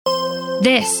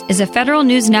This is a Federal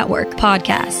News Network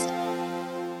podcast.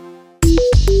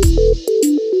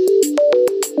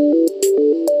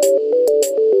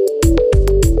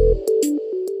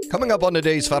 Coming up on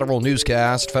today's Federal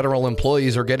Newscast, federal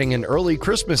employees are getting an early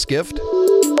Christmas gift.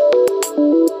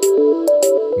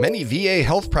 Many VA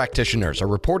health practitioners are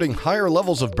reporting higher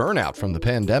levels of burnout from the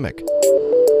pandemic.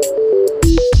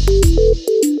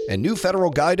 And new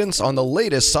federal guidance on the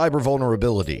latest cyber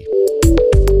vulnerability.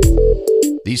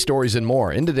 These stories and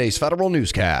more in today's Federal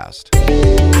Newscast.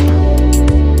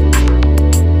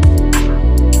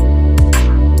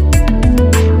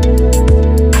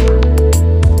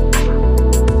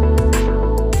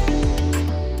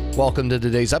 Welcome to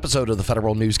today's episode of the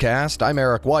Federal Newscast. I'm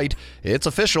Eric White. It's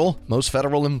official. Most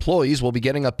federal employees will be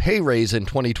getting a pay raise in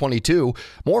 2022.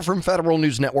 More from Federal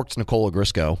News Network's Nicole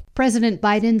Ogrysko. President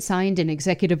Biden signed an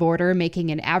executive order making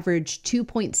an average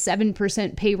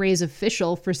 2.7% pay raise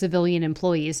official for civilian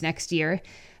employees next year.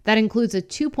 That includes a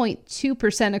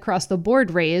 2.2% across the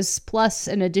board raise, plus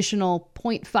an additional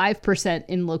 0.5%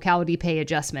 in locality pay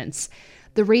adjustments.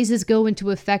 The raises go into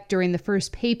effect during the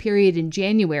first pay period in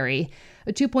January.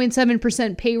 A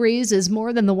 2.7% pay raise is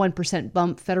more than the 1%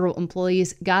 bump federal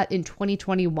employees got in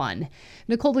 2021.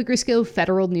 Nicole Ogrysko,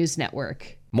 Federal News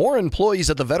Network. More employees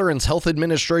at the Veterans Health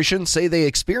Administration say they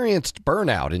experienced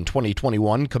burnout in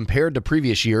 2021 compared to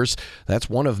previous years. That's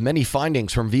one of many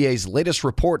findings from VA's latest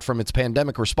report from its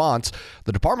pandemic response.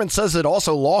 The department says it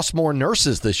also lost more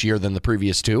nurses this year than the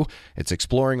previous two. It's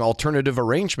exploring alternative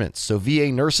arrangements so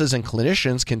VA nurses and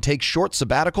clinicians can take short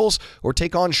sabbaticals or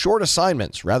take on short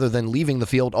assignments rather than leaving the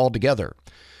field altogether.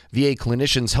 VA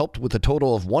clinicians helped with a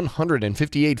total of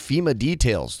 158 FEMA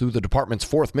details through the department's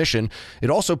fourth mission. It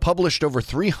also published over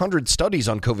 300 studies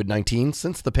on COVID-19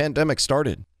 since the pandemic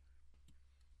started.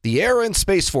 The Air and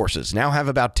Space Forces now have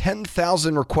about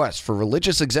 10,000 requests for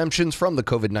religious exemptions from the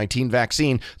COVID-19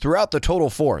 vaccine throughout the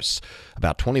total force.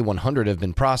 About 2,100 have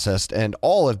been processed and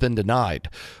all have been denied.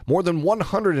 More than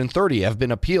 130 have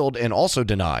been appealed and also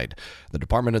denied. The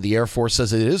Department of the Air Force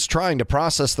says it is trying to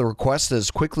process the requests as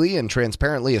quickly and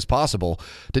transparently as possible.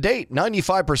 To date,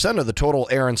 95% of the total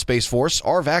Air and Space Force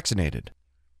are vaccinated.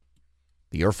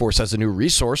 The Air Force has a new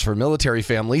resource for military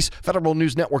families. Federal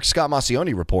News Network's Scott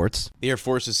Maucione reports. The Air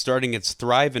Force is starting its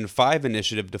Thrive in 5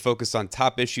 initiative to focus on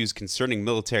top issues concerning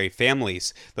military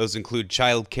families. Those include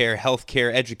child care, health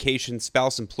care, education,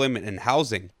 spouse employment, and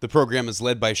housing. The program is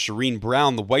led by Shireen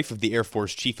Brown, the wife of the Air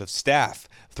Force Chief of Staff.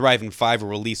 Thrive in 5 will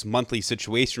release monthly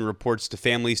situation reports to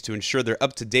families to ensure they're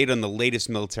up to date on the latest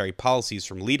military policies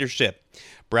from leadership.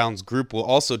 Brown's group will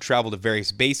also travel to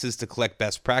various bases to collect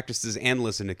best practices and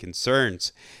listen to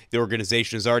concerns. The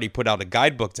organization has already put out a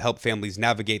guidebook to help families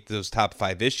navigate those top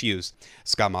 5 issues.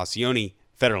 Scott Maucione,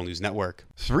 Federal News Network.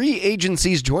 3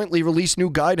 agencies jointly released new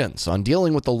guidance on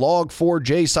dealing with the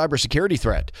Log4j cybersecurity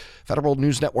threat. Federal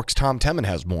News Network's Tom Temin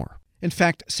has more. In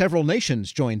fact, several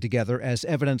nations joined together as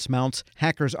evidence mounts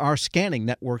hackers are scanning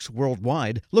networks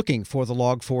worldwide looking for the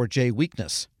Log4j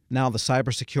weakness. Now the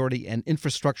Cybersecurity and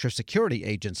Infrastructure Security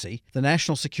Agency, the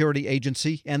National Security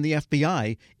Agency, and the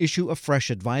FBI issue a fresh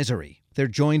advisory. They're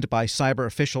joined by cyber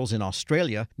officials in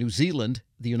Australia, New Zealand,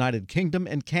 the United Kingdom,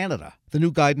 and Canada. The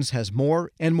new guidance has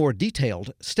more and more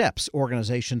detailed steps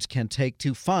organizations can take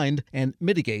to find and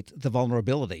mitigate the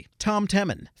vulnerability. Tom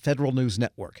Temin, Federal News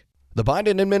Network. The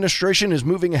Biden administration is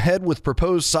moving ahead with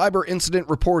proposed cyber incident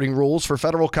reporting rules for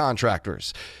federal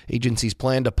contractors. Agencies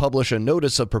plan to publish a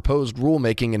notice of proposed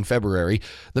rulemaking in February.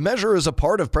 The measure is a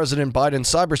part of President Biden's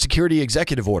cybersecurity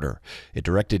executive order. It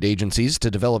directed agencies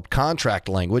to develop contract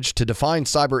language to define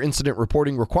cyber incident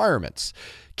reporting requirements.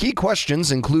 Key questions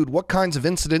include what kinds of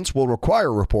incidents will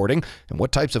require reporting and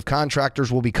what types of contractors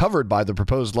will be covered by the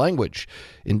proposed language.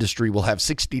 Industry will have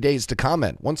 60 days to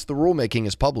comment once the rulemaking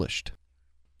is published.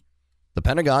 The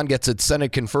Pentagon gets its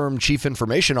Senate-confirmed Chief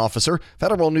Information Officer.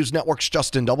 Federal News Network's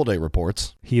Justin Doubleday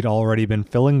reports. He'd already been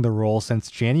filling the role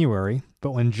since January,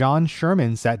 but when John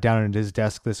Sherman sat down at his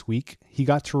desk this week, he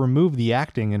got to remove the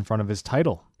acting in front of his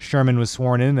title. Sherman was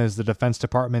sworn in as the Defense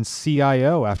Department's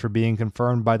CIO after being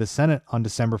confirmed by the Senate on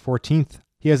December 14th.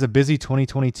 He has a busy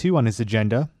 2022 on his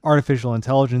agenda. Artificial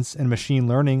intelligence and machine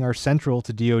learning are central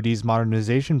to DoD's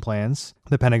modernization plans.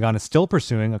 The Pentagon is still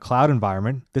pursuing a cloud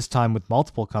environment, this time with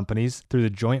multiple companies, through the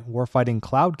Joint Warfighting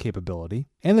Cloud capability.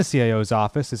 And the CIO's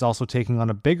office is also taking on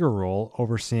a bigger role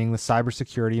overseeing the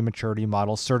Cybersecurity Maturity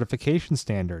Model certification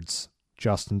standards.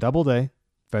 Justin Doubleday,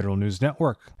 Federal News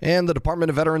Network. And the Department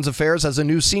of Veterans Affairs has a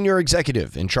new senior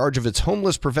executive in charge of its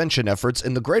homeless prevention efforts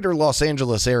in the greater Los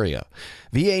Angeles area.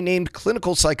 VA named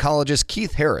clinical psychologist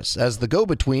Keith Harris as the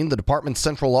go-between the department's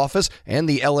central office and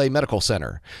the LA Medical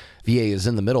Center. VA is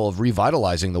in the middle of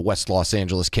revitalizing the West Los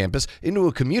Angeles campus into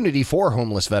a community for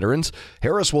homeless veterans.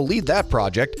 Harris will lead that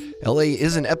project. LA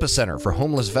is an epicenter for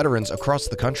homeless veterans across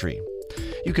the country.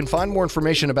 You can find more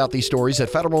information about these stories at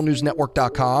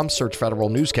federalnewsnetwork.com, search Federal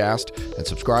Newscast, and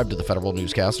subscribe to the Federal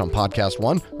Newscast on Podcast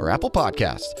One or Apple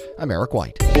Podcasts. I'm Eric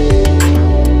White.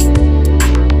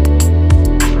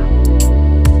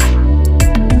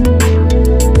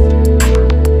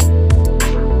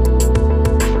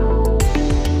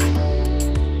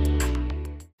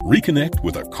 Reconnect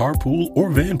with a carpool or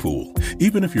vanpool.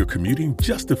 Even if you're commuting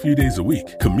just a few days a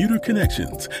week, Commuter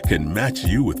Connections can match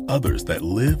you with others that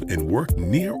live and work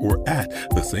near or at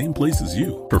the same place as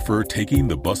you. Prefer taking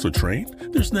the bus or train?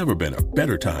 There's never been a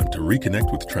better time to reconnect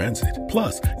with transit.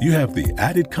 Plus, you have the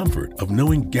added comfort of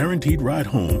knowing Guaranteed Ride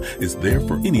Home is there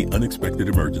for any unexpected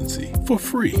emergency for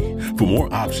free. For more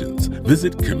options,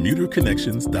 visit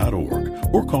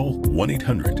commuterconnections.org or call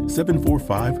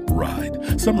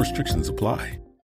 1-800-745-RIDE. Some restrictions apply.